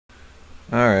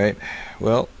Alright,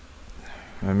 well,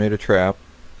 I made a trap.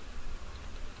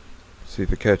 See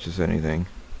if it catches anything.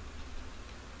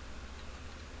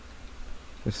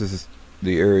 This is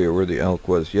the area where the elk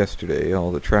was yesterday.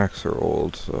 All the tracks are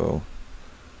old, so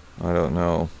I don't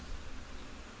know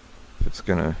if it's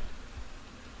gonna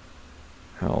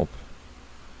help.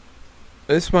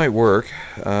 This might work.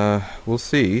 We'll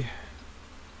see.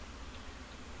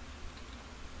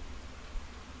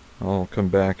 I'll come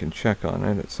back and check on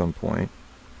it at some point.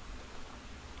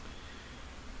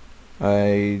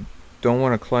 I don't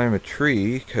want to climb a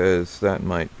tree because that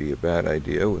might be a bad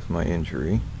idea with my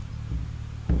injury.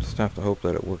 I'll just have to hope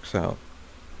that it works out.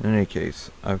 In any case,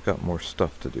 I've got more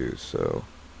stuff to do, so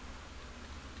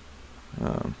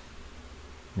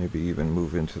maybe even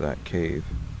move into that cave.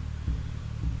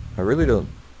 I really don't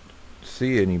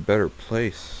see any better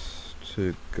place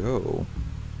to go.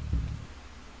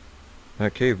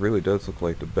 That cave really does look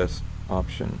like the best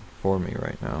option for me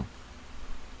right now.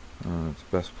 It's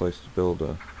the best place to build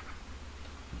a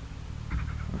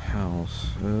house.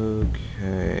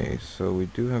 Okay, so we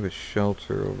do have a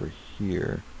shelter over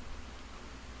here.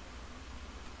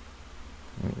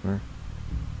 Wait, where?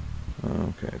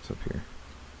 Oh, okay, it's up here.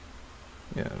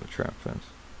 Yeah, the trap fence.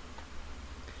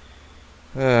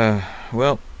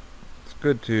 Well, it's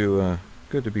good to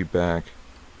be back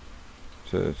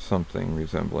to something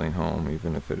resembling home,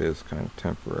 even if it is kind of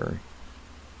temporary.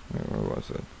 Where was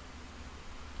it?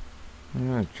 I'm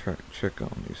gonna check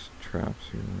on these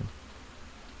traps here real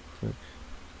quick.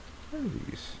 What are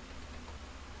these?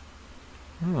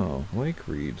 Oh, lake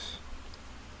reeds.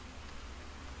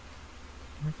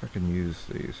 I wonder if I can use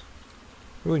these.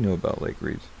 What do we know about lake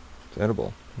reeds? It's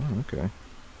edible. Oh, okay.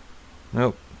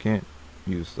 Nope, can't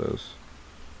use those.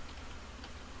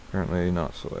 Apparently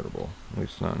not so edible. At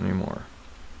least not anymore.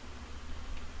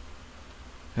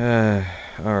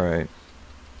 Alright.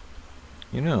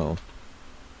 You know,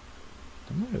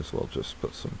 I might as well just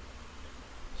put some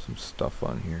stuff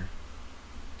on here.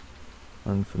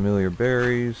 Unfamiliar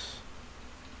berries.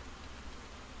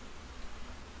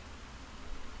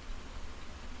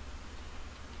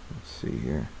 Let's see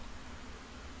here.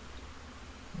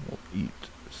 We'll eat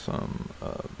some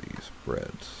of these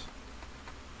breads.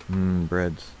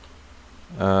 Breads.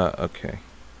 Okay.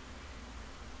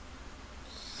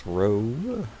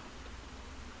 Throw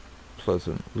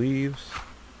pleasant leaves.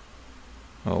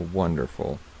 Oh,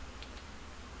 wonderful.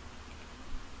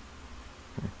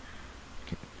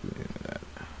 Can't do any of that.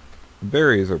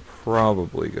 Berries are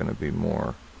probably going to be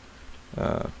more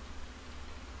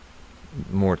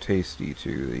tasty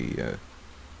to the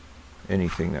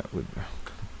anything that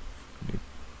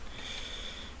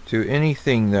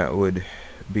would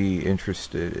be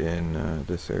interested in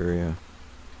this area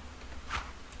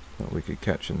that we could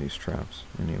catch in these traps.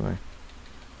 Anyway,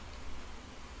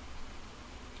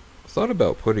 I thought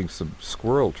about putting some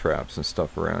squirrel traps and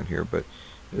stuff around here, but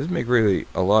it doesn't make really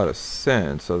a lot of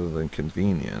sense other than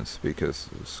convenience, because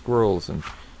squirrels and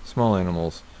small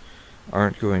animals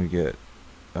aren't going to get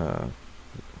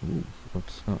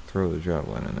let's not throw the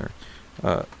javelin in there.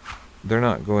 They're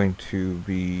not going to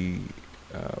be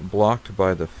blocked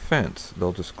by the fence.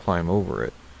 They'll just climb over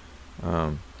it.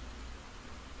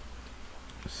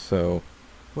 So,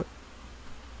 what?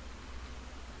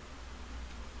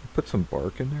 Put some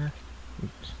bark in there?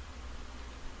 Oops.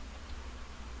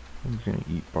 I'm just gonna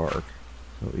eat bark.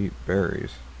 They'll eat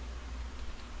berries.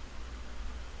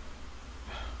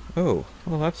 Oh,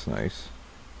 well that's nice.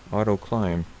 Auto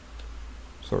climb.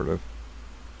 Sort of.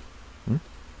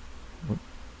 What?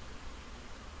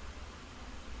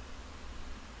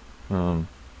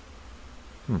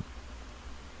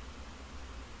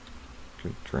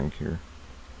 Good drink here.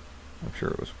 I'm sure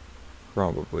it was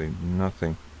probably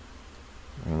nothing.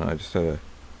 I don't know, I just had a...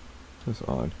 That's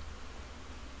odd.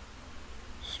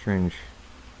 Strange.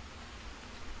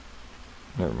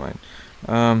 Never mind.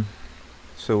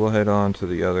 So we'll head on to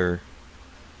the other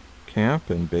camp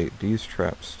and bait these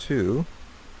traps too.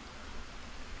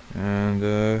 And,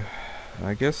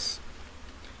 I guess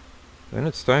then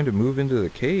it's time to move into the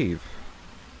cave.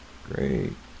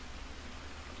 Great.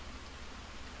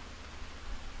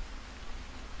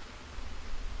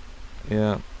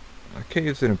 Yeah, the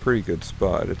cave's in a pretty good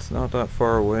spot. It's not that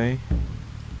far away,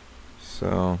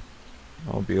 so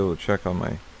I'll be able to check on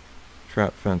my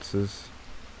trap fences.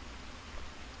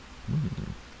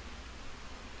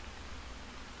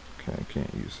 Okay, I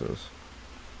can't use those.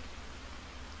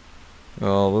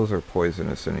 Well, those are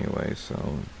poisonous anyway,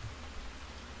 so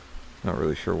not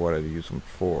really sure what I'd use them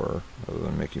for, other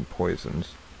than making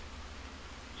poisons,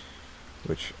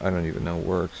 which I don't even know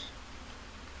works.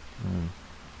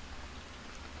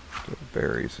 Get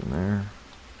berries in there.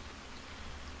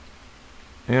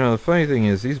 You know, the funny thing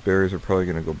is, these berries are probably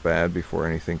going to go bad before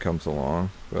anything comes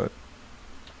along, but...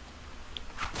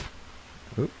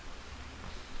 Oop.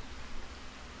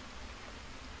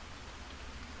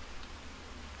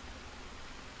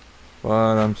 But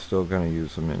I'm still going to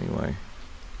use them anyway.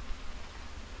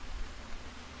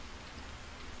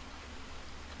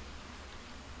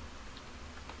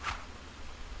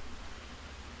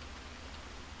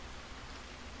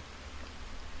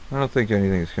 I don't think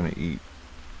anything's going to eat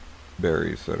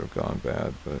berries that have gone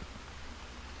bad, but...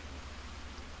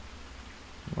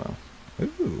 Well,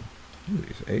 ooh,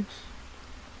 these eggs.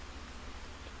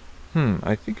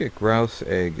 I think a grouse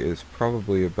egg is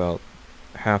probably about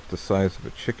half the size of a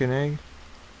chicken egg.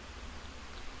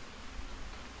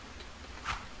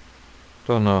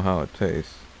 Don't know how it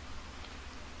tastes.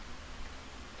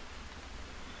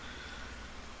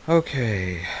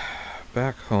 Okay,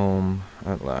 back home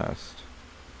at last.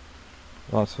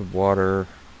 Lots of water.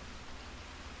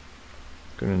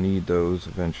 Gonna need those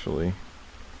eventually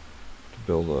to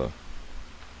build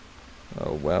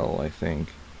a well, I think.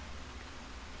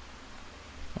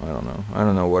 I don't know. I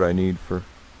don't know what I need for...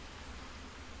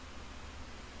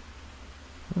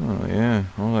 Oh yeah,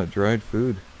 all that dried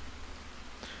food.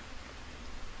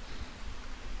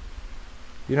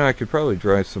 You know, I could probably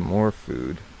dry some more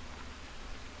food.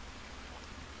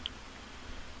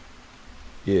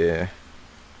 Yeah.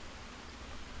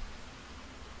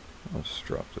 I'll just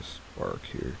drop this bark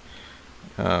here.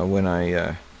 When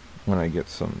I get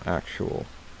some actual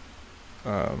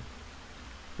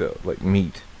like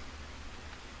meat.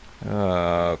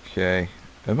 Okay.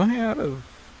 Am I out of...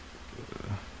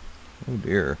 oh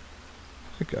dear.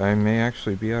 I think I may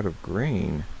actually be out of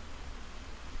grain.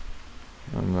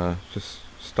 I'm just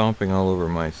stomping all over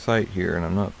my site here and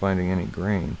I'm not finding any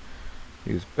grain.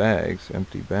 These bags,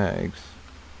 empty bags.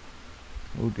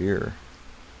 Oh dear.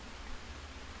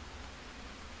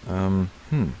 I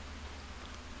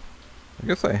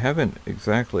guess I haven't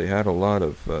exactly had a lot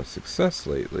of success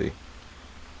lately.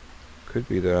 Could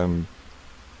be that I'm...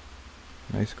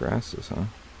 Nice grasses, huh?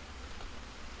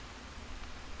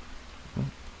 Oh.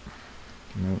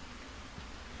 Nope.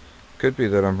 Could be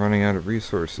that I'm running out of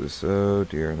resources. Oh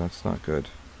dear, that's not good.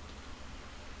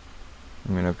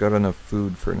 I mean, I've got enough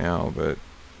food for now, but...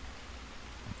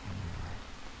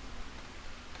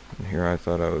 And here I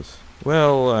thought I was...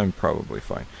 Well, I'm probably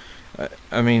fine.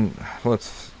 I mean,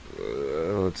 let's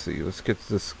see. Let's get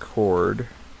this cord.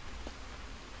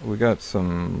 We got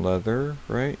some leather,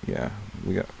 right? Yeah,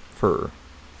 we got fur,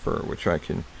 which I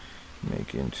can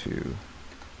make into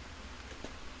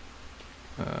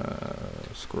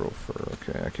squirrel fur.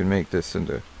 Okay, I can make this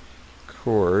into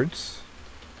cords,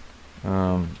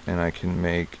 and I can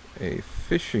make a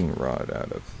fishing rod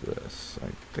out of this,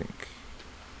 I think.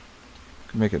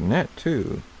 I can make a net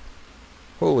too.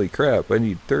 Holy crap, I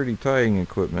need 30 tying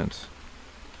equipment.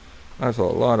 That's a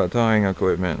lot of tying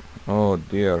equipment. Oh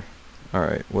dear.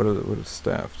 Alright, what is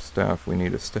staff? Staff, we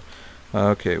need a staff.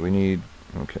 Okay, we need...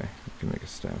 Okay, we can make a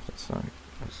staff. That's not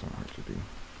hard to do.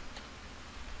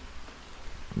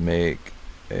 Make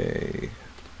a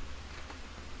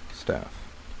staff.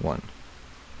 1.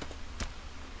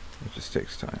 It just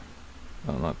takes time.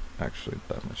 Well, not actually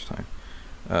that much time.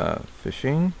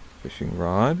 Fishing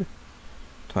rod.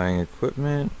 Tying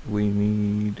equipment, we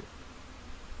need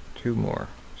 2 more.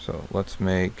 So let's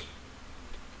make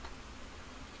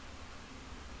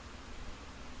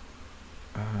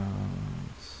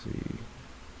let's see,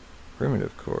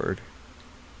 primitive cord,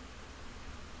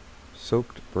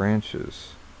 soaked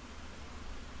branches.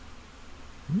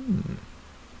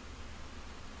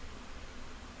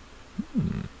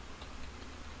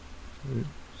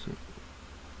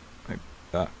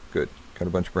 Good. Got a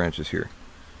bunch of branches here.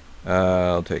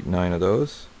 I'll take 9 of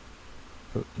those.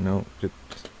 Oh, no, just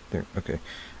there. Okay.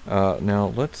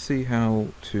 Now let's see how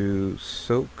to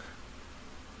soak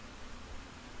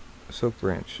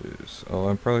branches. Oh,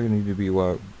 I'm probably gonna need to be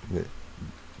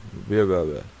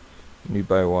need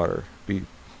by water. Be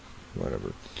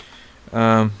whatever.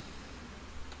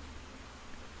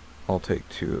 I'll take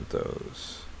 2 of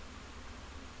those.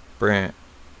 Branch.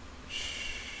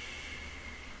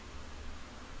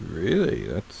 Really?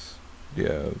 That's...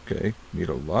 Yeah, okay. Need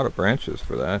a lot of branches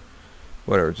for that.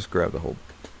 Whatever, just grab the whole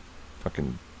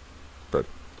fucking... But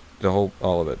all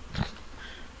of it.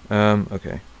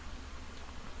 Okay.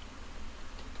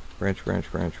 Branch.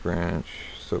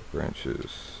 Soak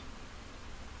branches.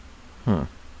 Huh.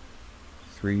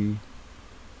 3.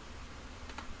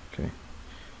 Okay.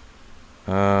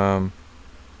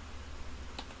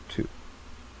 2.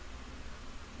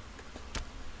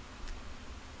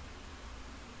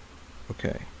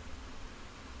 Okay.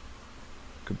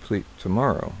 Complete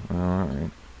tomorrow.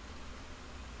 Alright.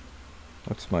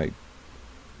 That's my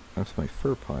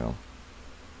fur pile.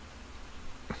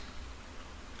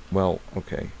 Well,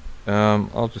 okay.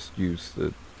 I'll just use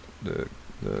the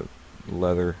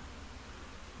leather.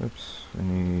 Oops, I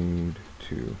need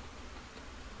 2.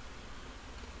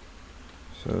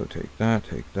 So take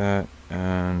that,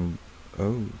 and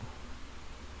oh,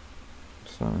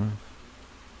 it's not enough.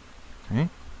 Okay.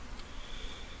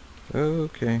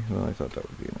 Okay, well I thought that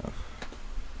would be enough.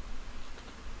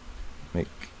 Make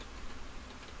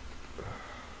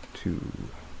 2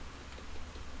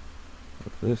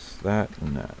 of this, that,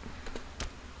 and that.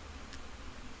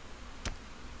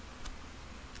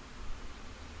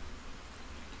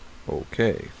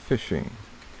 Okay, fishing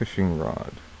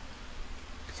rod,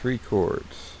 3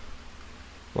 cords,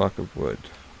 block of wood,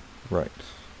 right.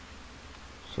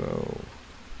 So,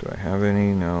 do I have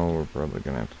any? No, we're probably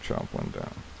gonna have to chop one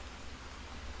down.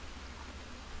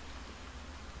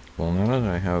 Well, now that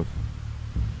I have,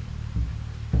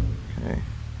 okay,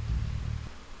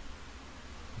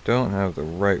 don't have the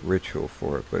right ritual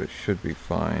for it, but it should be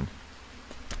fine.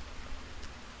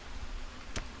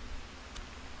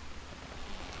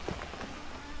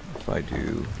 If I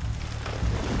do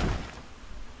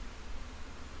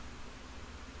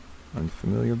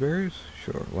unfamiliar berries,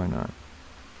 sure, why not?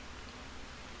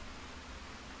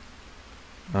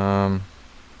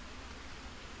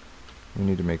 We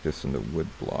need to make this into wood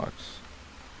blocks.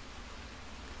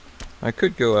 I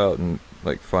could go out and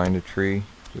like find a tree,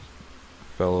 just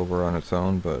fell over on its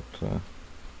own, but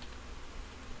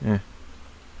doing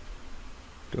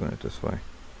it this way.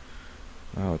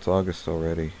 Oh, it's August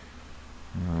already.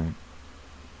 Alright.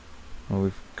 Well,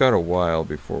 we've got a while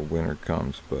before winter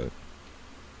comes, but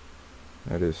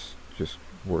that is just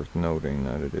worth noting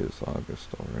that it is August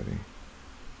already.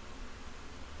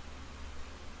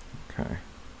 Okay.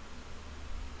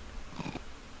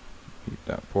 Eat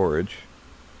that porridge.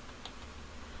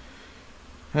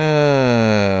 Okay.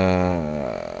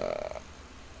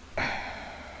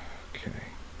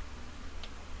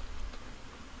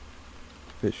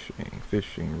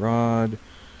 Fishing rod.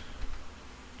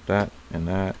 That and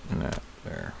that and that.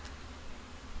 There.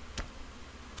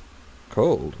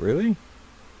 Cold, really?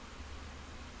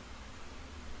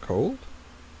 Cold?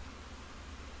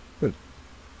 But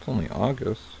it's only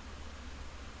August.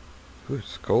 Ooh,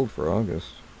 it's cold for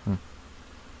August.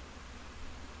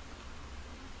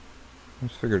 I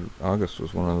just figured August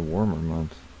was one of the warmer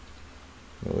months.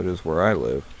 Well, it is where I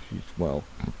live. Well,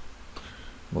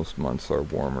 most months are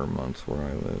warmer months where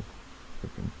I live.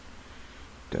 Freaking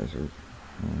desert.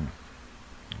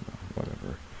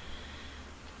 Whatever.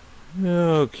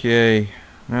 Okay.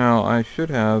 Now, I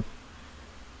should have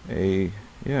a,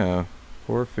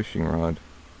 poor fishing rod.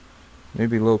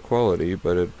 Maybe low quality,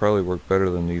 but it'd probably work better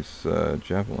than these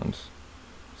javelins.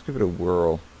 Let's give it a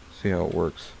whirl. See how it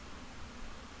works.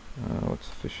 What's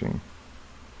fishing?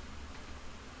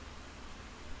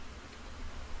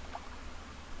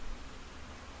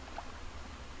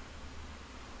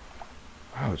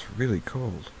 Wow, it's really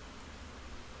cold.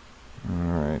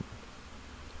 Alright.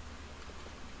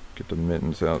 Get the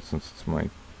mittens out since it's my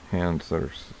hands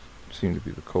that seem to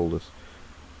be the coldest.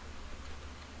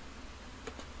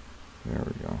 There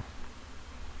we go.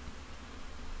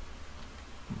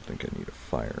 I don't think I need a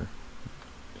fire.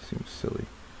 It seems silly.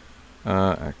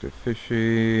 Active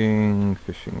fishing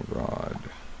rod.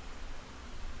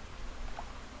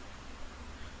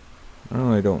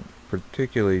 Well, I don't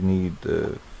particularly need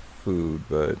the food,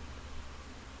 but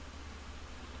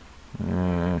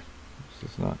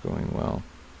this is not going well.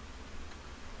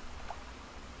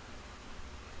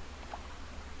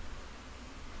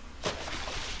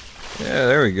 Yeah,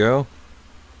 there we go.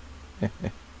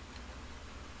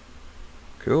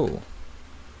 Cool.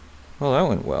 Well, that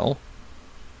went well.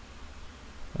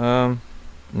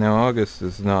 Now August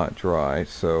is not dry,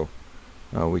 so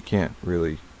we can't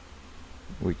really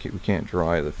we can't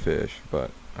dry the fish,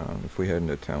 but if we head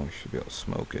into town we should be able to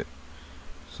smoke it,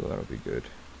 so that'll be good.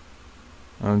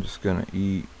 I'm just gonna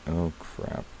eat. Oh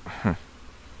crap.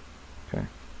 Okay,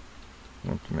 I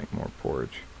want to make more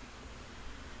porridge.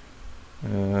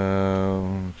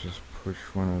 Just push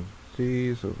one of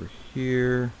these over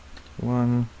here.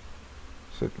 One.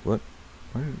 Said what?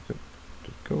 Where did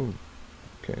it go?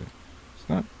 Okay, it's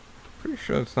not. Pretty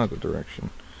sure it's not the direction.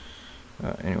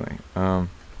 Anyway,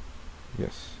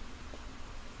 yes.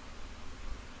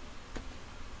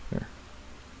 There.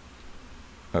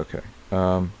 Okay.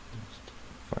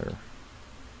 Fire.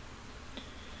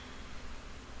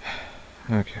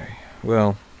 Okay.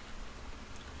 Well,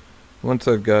 once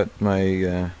I've got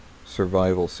my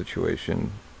survival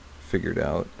situation figured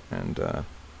out, and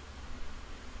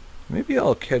maybe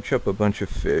I'll catch up a bunch of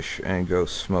fish and go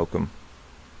smoke them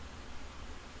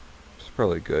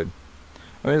probably good.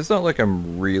 I mean, it's not like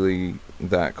I'm really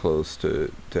that close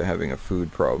to having a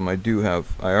food problem. I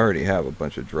already have a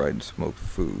bunch of dried and smoked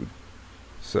food.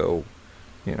 So,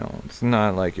 you know, it's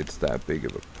not like it's that big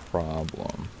of a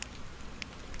problem.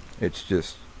 It's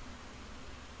just,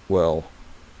 well,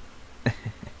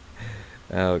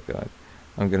 oh God,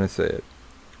 I'm gonna say it.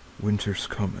 Winter's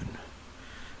coming.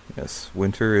 Yes,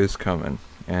 winter is coming.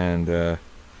 And, oh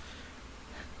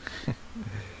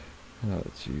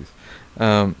jeez.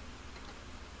 I'm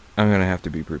gonna have to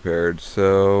be prepared.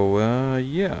 So,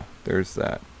 yeah, there's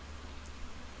that.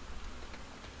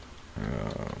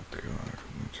 Oh God,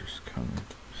 winter's coming.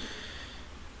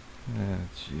 Ah,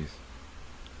 jeez.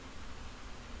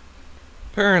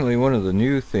 Apparently one of the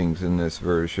new things in this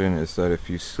version is that if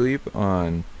you sleep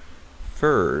on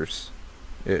furs,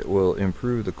 it will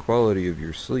improve the quality of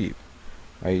your sleep.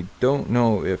 I don't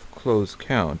know if clothes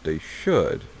count. They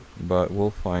should, but we'll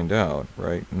find out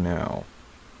right now.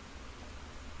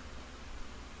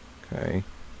 Okay.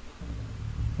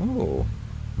 Oh.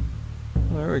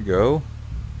 There we go.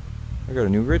 I got a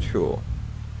new ritual.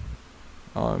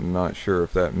 I'm not sure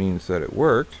if that means that it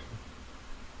worked.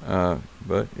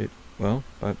 But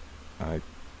I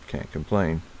can't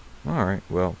complain. Alright,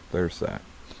 well, there's that.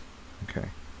 Okay.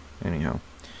 Anyhow.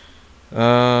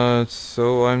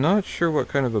 So I'm not sure what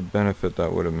kind of a benefit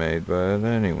that would have made, but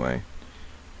anyway.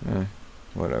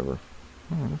 Whatever.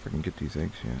 I don't know if I can get these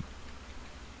eggs yet.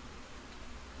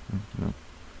 No.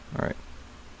 Alright.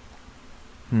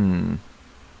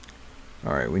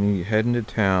 Alright, we need to head into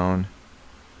town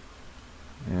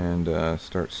and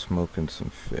start smoking some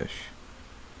fish.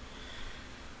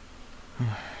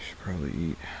 I should probably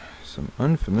eat some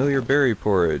unfamiliar berry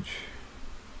porridge.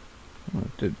 Oh,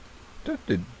 that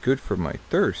did good for my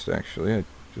thirst, actually. I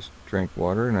just drank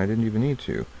water and I didn't even need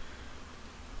to.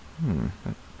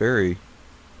 Those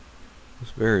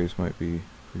berries might be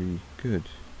pretty good.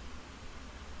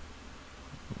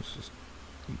 Let's just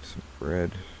eat some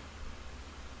bread.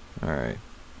 Alright.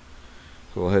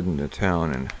 So we'll head into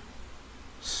town and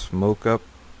smoke up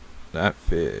that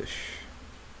fish.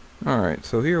 Alright,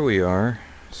 so here we are,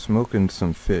 smoking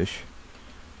some fish.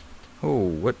 Oh,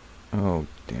 what? Oh,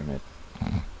 damn it.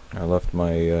 I left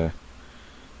my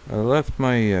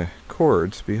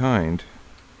cords behind.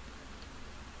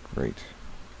 Great.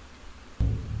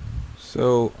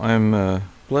 So, I'm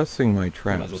blessing my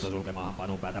traps.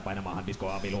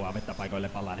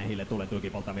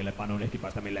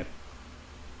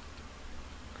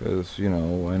 Because, you know,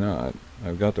 why not?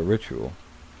 I've got the ritual.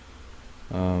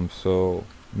 So,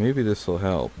 maybe this will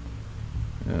help.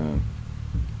 It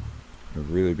would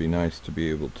really be nice to be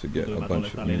able to get a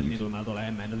bunch of meat.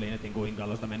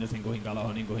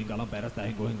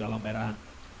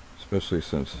 Especially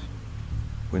since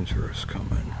winter is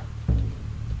coming.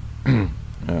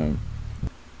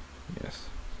 Yes.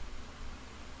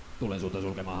 Tulen sulta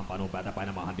sulkemaan panun päätä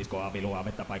painamaahan diskoa vilua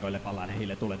vettä paikoille pallaan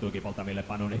hehille tulen tuiki polttamille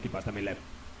panun ehkipäästämille.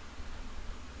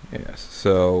 Yes,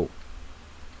 so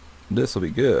this will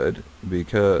be good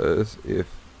because if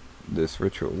this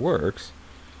ritual works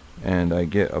and I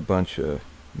get a bunch of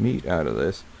meat out of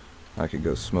this, I could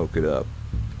go smoke it up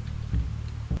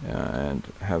and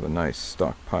have a nice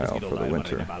stockpile for the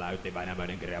winter.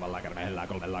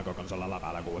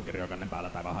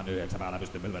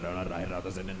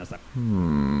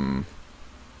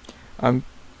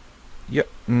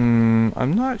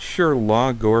 I'm not sure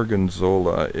La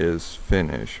Gorgonzola is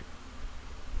Finnish.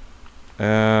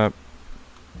 Okay,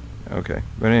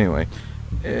 but anyway,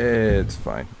 it's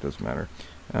fine, doesn't matter.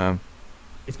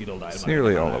 It's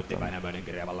nearly all of them.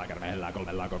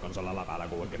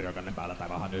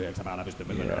 Yes.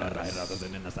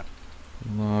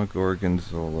 La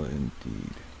Gorgonzola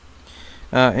indeed.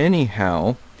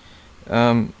 Anyhow,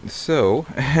 so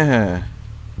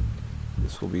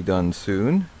this will be done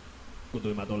soon.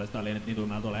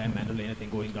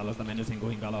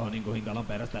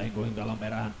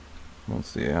 We'll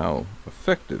see how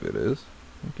effective it is.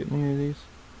 Get any of these?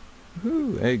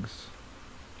 Woohoo, eggs.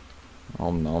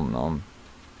 Nom nom nom.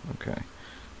 Okay.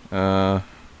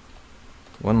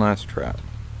 One last trap.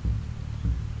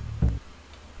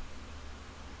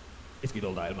 Hopefully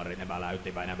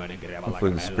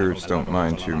the spirits don't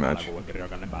mind too much.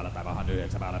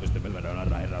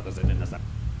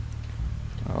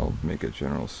 I'll make a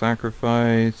general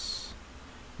sacrifice.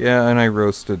 Yeah, and I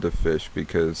roasted the fish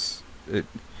because it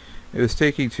was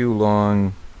taking too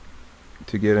long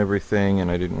to get everything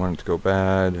and I didn't want it to go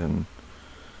bad, and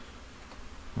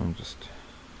I'll just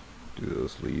do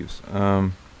those leaves.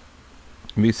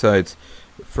 Besides,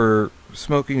 for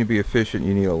smoking to be efficient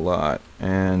you need a lot,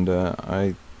 and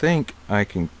I think I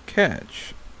can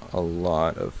catch a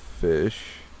lot of fish.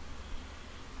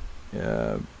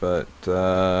 Yeah, but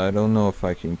I don't know if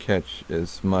I can catch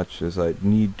as much as I'd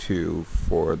need to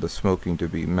for the smoking to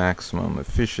be maximum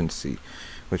efficiency,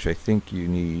 which I think you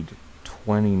need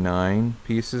 29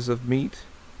 pieces of meat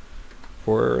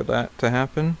for that to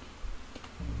happen.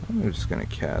 I'm just gonna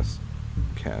cast,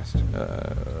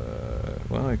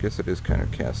 well, I guess it is kind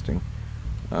of casting.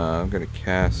 I'm gonna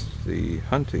cast the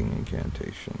hunting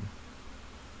incantation.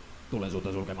 Tulen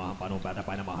sulta sulkemaan panun päätä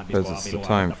painamaan Because diskoa it's the vilua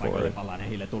time vettä for paikoille it. palaa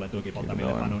hille tulen tuiki Even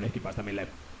polttamille though panun ehkipäästämille.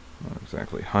 I'm not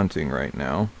exactly hunting right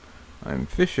now. I'm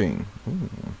fishing. Ooh.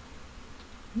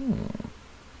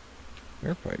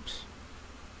 Air pipes.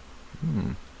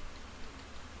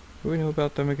 Do we know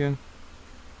about them again?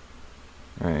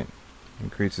 Alright.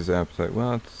 Increases appetite.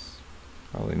 Well, it's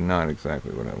probably not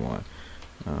exactly what I want.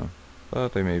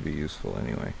 But they may be useful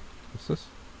anyway. What's this?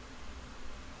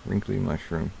 Wrinkly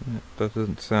mushroom. That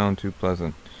doesn't sound too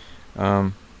pleasant.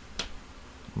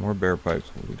 More bear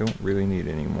pipes. Well, we don't really need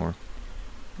any more.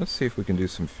 Let's see if we can do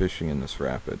some fishing in this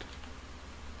rapid.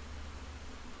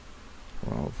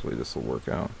 Well, hopefully this will work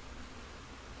out.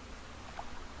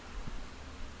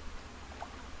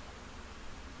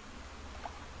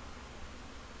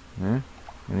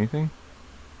 Anything?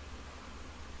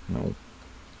 No.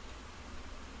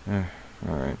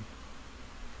 Alright.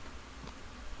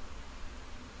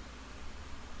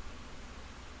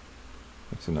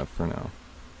 That's enough for now.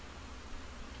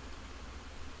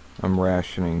 I'm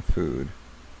rationing food.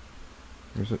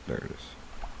 Where's it? There it is.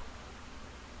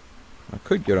 I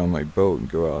could get on my boat and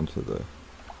go out into the...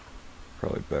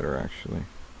 Probably better, actually.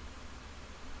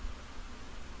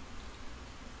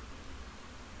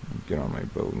 Get on my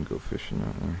boat and go fishing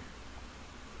that way.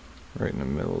 Right in the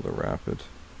middle of the rapids.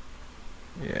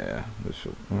 Yeah, this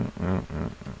should...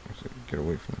 Get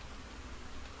away from it.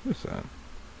 What is that?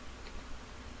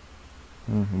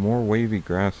 More wavy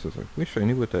grasses. I wish I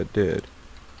knew what that did.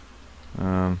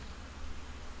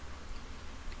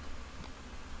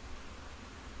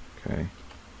 Okay.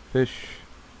 Fish.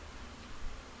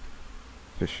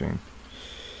 Fishing.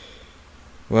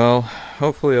 Well,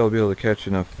 hopefully I'll be able to catch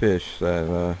enough fish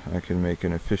that I can make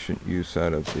an efficient use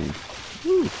out of the...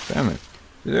 Woo, salmon.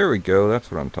 There we go, that's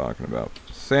what I'm talking about.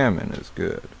 Salmon is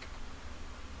good.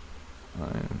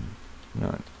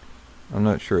 I'm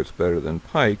not sure it's better than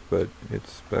pike, but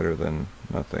it's better than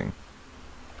nothing.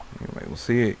 Anyway, we'll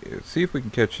see if we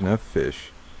can catch enough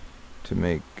fish to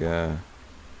make the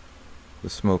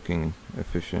smoking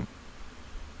efficient.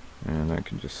 And I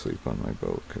can just sleep on my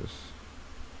boat, because...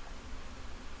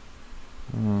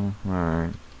 Oh,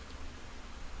 alright.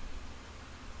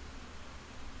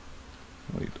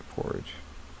 I'll eat the porridge.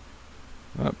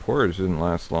 That porridge didn't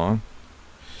last long.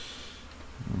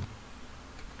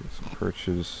 Get some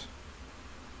perches.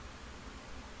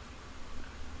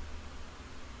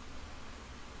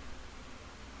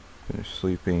 Finish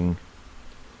sleeping.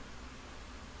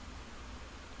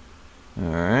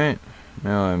 Alright.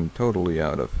 Now I'm totally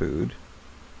out of food.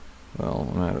 Well,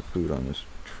 I'm out of food on this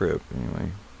trip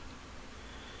anyway.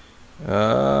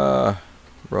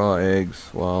 Raw eggs.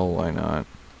 Well, why not?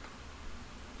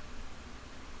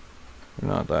 They're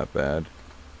not that bad.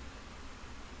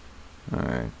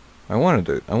 Alright. I wanted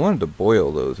to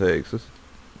boil those eggs.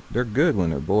 They're good when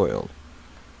they're boiled.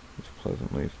 These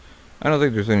pleasant leaves. I don't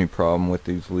think there's any problem with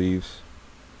these leaves.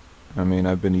 I mean,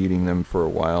 I've been eating them for a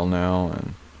while now,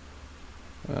 and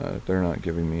they're not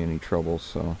giving me any trouble,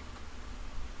 so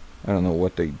I don't know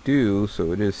what they do,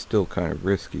 so it is still kind of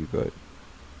risky, but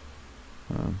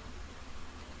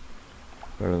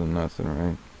better than nothing,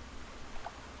 right?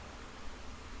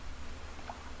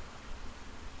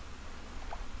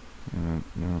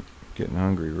 No, getting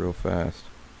hungry real fast.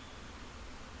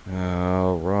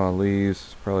 Raw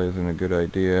leaves probably isn't a good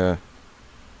idea,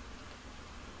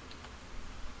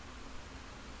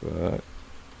 but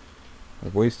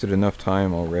I've wasted enough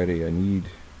time already. I need...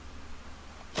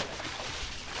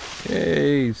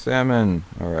 Yay, salmon!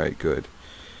 Alright, good.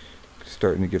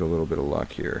 Starting to get a little bit of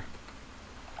luck here.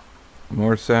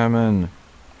 More salmon!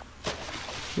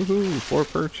 Woohoo! 4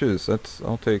 perches!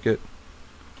 I'll take it.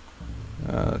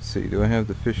 Let's see, do I have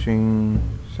the fishing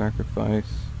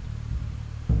sacrifice?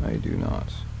 I do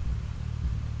not.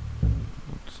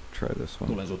 Let's try this one.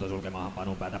 Tulen sulta sulkemaan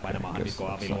panun päätä painamaan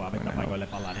diskoa vilua vettä paikoille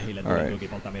palaa hille Alright. tulen tuiki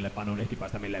polttamille panun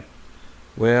ehkipäästämille.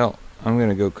 Well, I'm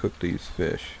gonna go cook these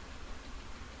fish.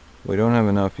 We don't have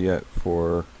enough yet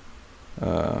for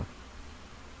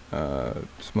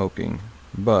smoking,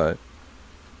 but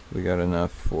we got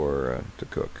enough for to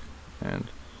cook, and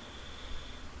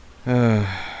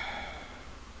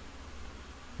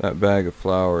that bag of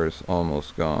flour is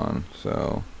almost gone,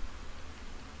 so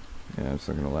yeah, it's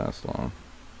not gonna last long.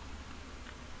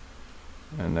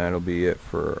 And that'll be it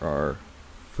for our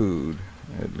food,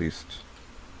 at least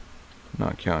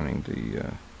not counting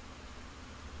the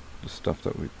stuff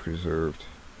that we preserved,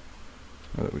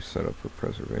 or that we set up for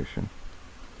preservation.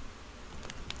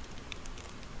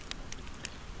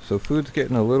 So food's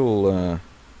getting a little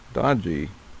dodgy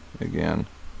again.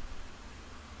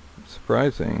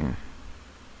 Surprising.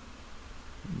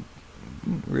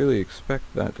 Didn't really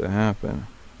expect that to happen.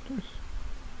 There's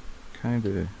kind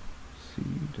of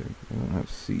seed. I don't have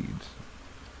seeds.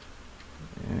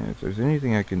 And if there's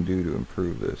anything I can do to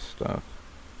improve this stuff,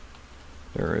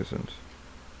 there isn't.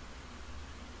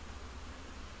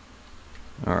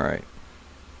 Alright.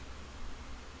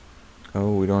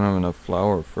 Oh, we don't have enough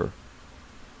flour for...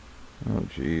 Oh,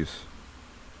 jeez.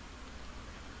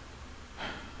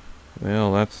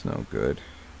 Well, that's no good.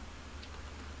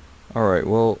 Alright,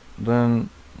 well,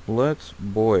 then let's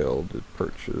boil the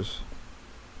perches,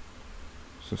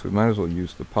 since we might as well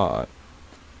use the pot.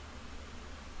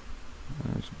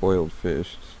 It's boiled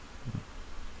fish.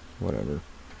 Whatever.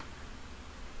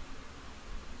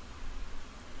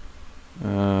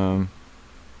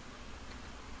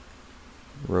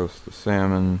 Roast the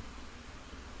salmon.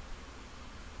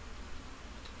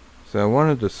 So I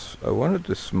wanted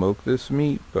to smoke this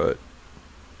meat, but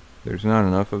there's not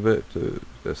enough of it to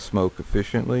smoke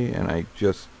efficiently, and I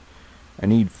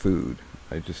need food.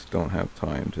 I just don't have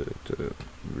time to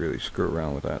really screw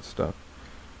around with that stuff.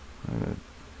 I'm gonna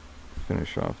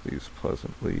finish off these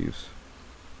pleasant leaves.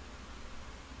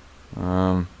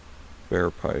 Bear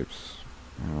pipes.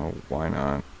 Why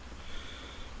not?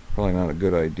 Probably not a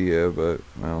good idea, but,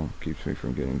 well, keeps me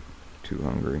from getting too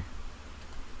hungry.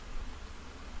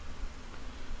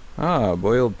 Ah,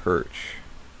 boiled perch.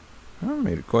 I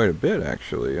made it quite a bit,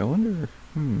 actually. I wonder,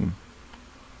 not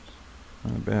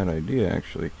a bad idea,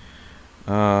 actually.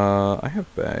 I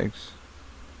have bags.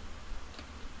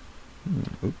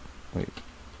 Oop, wait.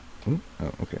 Oop,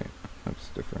 oh, okay. That's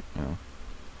different now.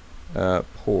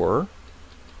 Pour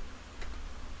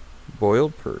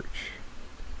boiled perch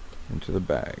into the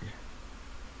bag.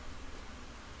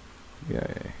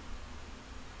 Yay.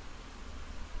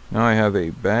 Now I have a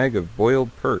bag of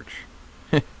boiled perch.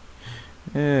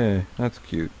 Yeah, that's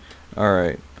cute.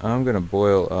 Alright, I'm gonna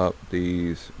boil up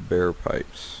these bear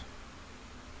pipes.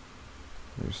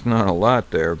 There's not a lot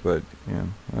there, but, yeah,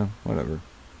 well, whatever.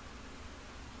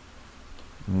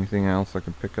 Anything else I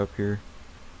can pick up here?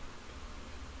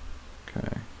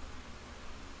 Okay.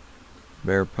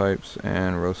 Bear pipes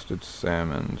and roasted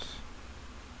salmons.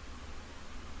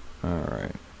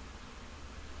 Alright.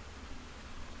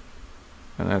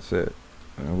 And that's it.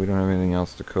 We don't have anything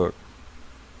else to cook.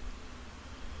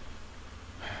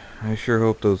 I sure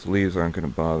hope those leaves aren't going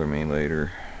to bother me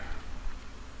later.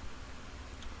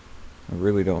 I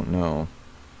really don't know.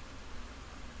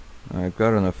 I've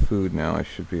got enough food now. I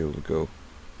should be able to go.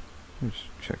 Let's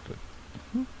check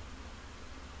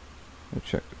I'll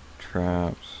check the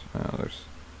traps. Oh,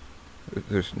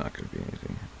 there's not going to be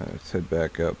anything. Let's head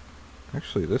back up.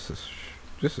 Actually, this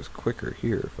is quicker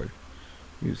here if I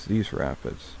use these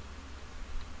rapids.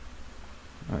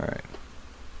 Alright.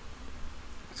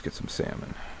 Let's get some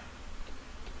salmon.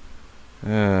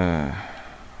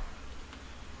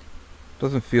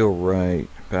 Doesn't feel right.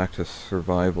 Back to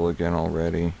survival again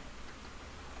already.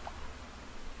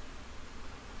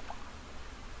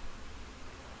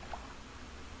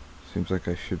 Seems like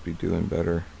I should be doing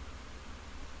better.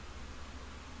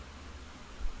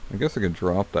 I guess I could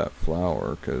drop that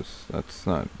flour, because that's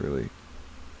not really...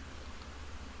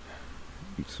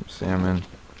 Eat some salmon.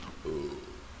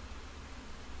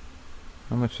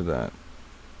 How much of that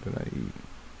did I eat?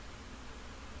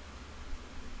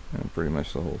 Pretty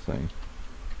much the whole thing.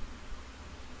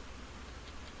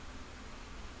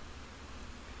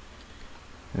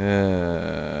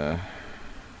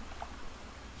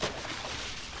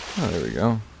 Oh, there we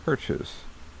go. Perches.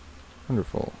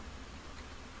 Wonderful.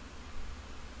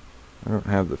 I don't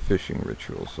have the fishing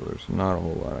ritual, so there's not a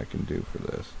whole lot I can do for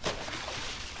this.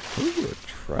 Ooh, a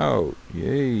trout.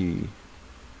 Yay.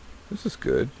 This is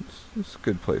good. This is a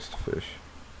good place to fish.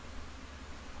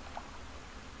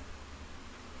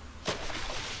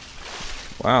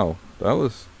 Wow, that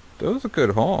was a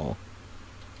good haul.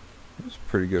 That was a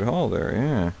pretty good haul there,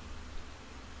 yeah.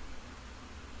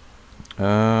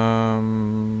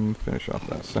 Finish off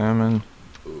that salmon.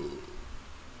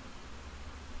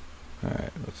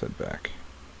 Alright, let's head back.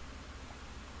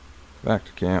 Back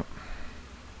to camp.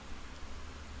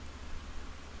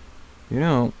 You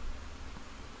know,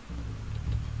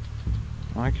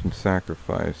 I can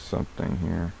sacrifice something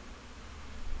here.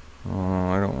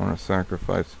 Oh, I don't want to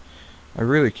sacrifice. I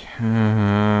really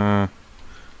can't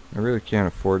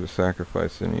afford to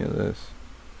sacrifice any of this.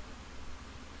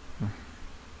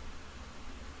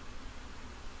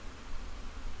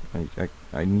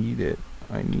 I need it.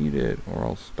 I need it, or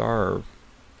I'll starve.